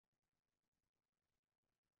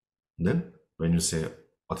Then when you say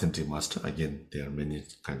authentic master, again, there are many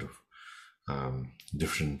kind of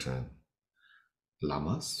different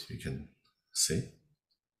lamas, we can say.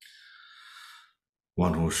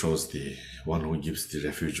 One who shows one who gives the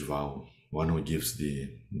refuge vow, one who gives the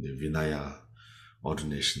Vinaya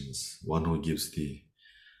ordinations, one who gives the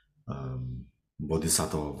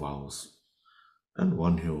Bodhisattva vows, and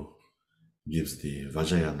one who gives the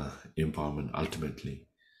Vajrayana empowerment. Ultimately,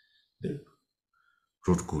 the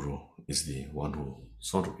root guru is the one who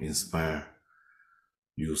sort of inspire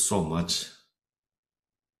you so much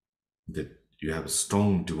that you have a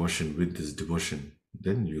strong devotion. With this devotion,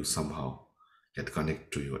 then you somehow get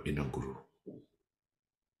connected to your inner guru,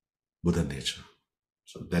 Buddha nature.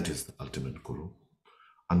 So that is the ultimate guru.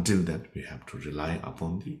 Until that, we have to rely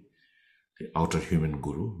upon the outer human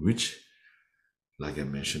guru, which, like I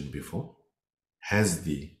mentioned before, has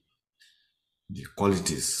the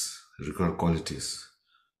qualities, required qualities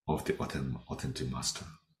of the authentic master.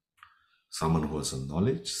 Someone who has a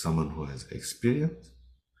knowledge, someone who has experience.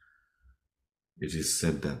 It is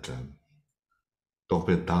said that Tope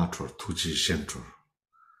Dator Tuji Shentor,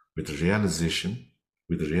 with the realization,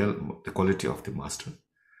 with the quality of the master,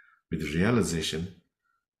 with the realization,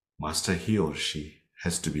 master, he or she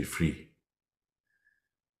has to be free.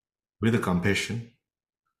 With the compassion,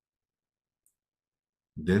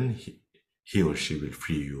 then he or she will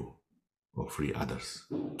free you or free others.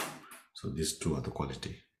 So these two are the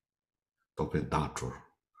quality. Tope Dator,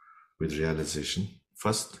 with realization,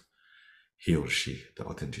 first, he or she, the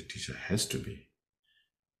authentic teacher, has to be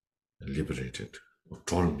liberated. Or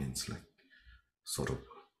Tol means like sort of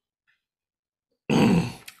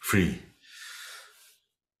free.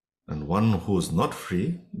 And one who is not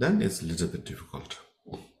free, then it's a little bit difficult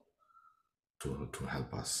to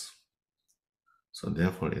help us. So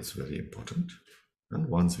therefore, it's very important. And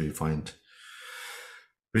once we find,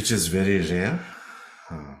 which is very rare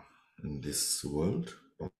in this world,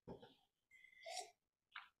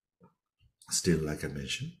 still, like I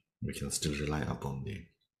mentioned, we can still rely upon the,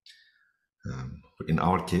 in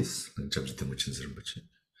our case, Rinpoche.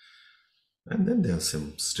 And then there are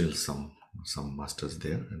still some masters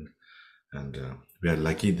there, and we are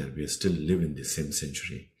lucky that we still live in the same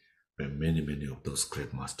century where many of those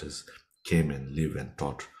great masters came and lived and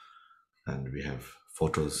taught. And we have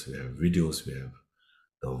photos, we have videos, we have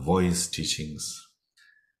the voice teachings,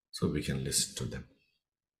 so we can listen to them.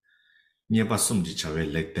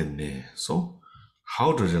 So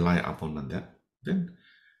how to rely upon that? Then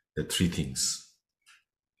the three things.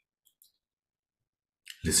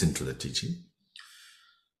 Listen to the teaching,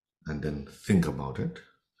 and then think about it,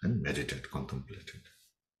 and meditate, contemplate it.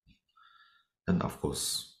 And of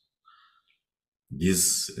course,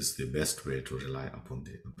 this is the best way to rely upon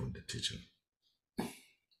the teacher.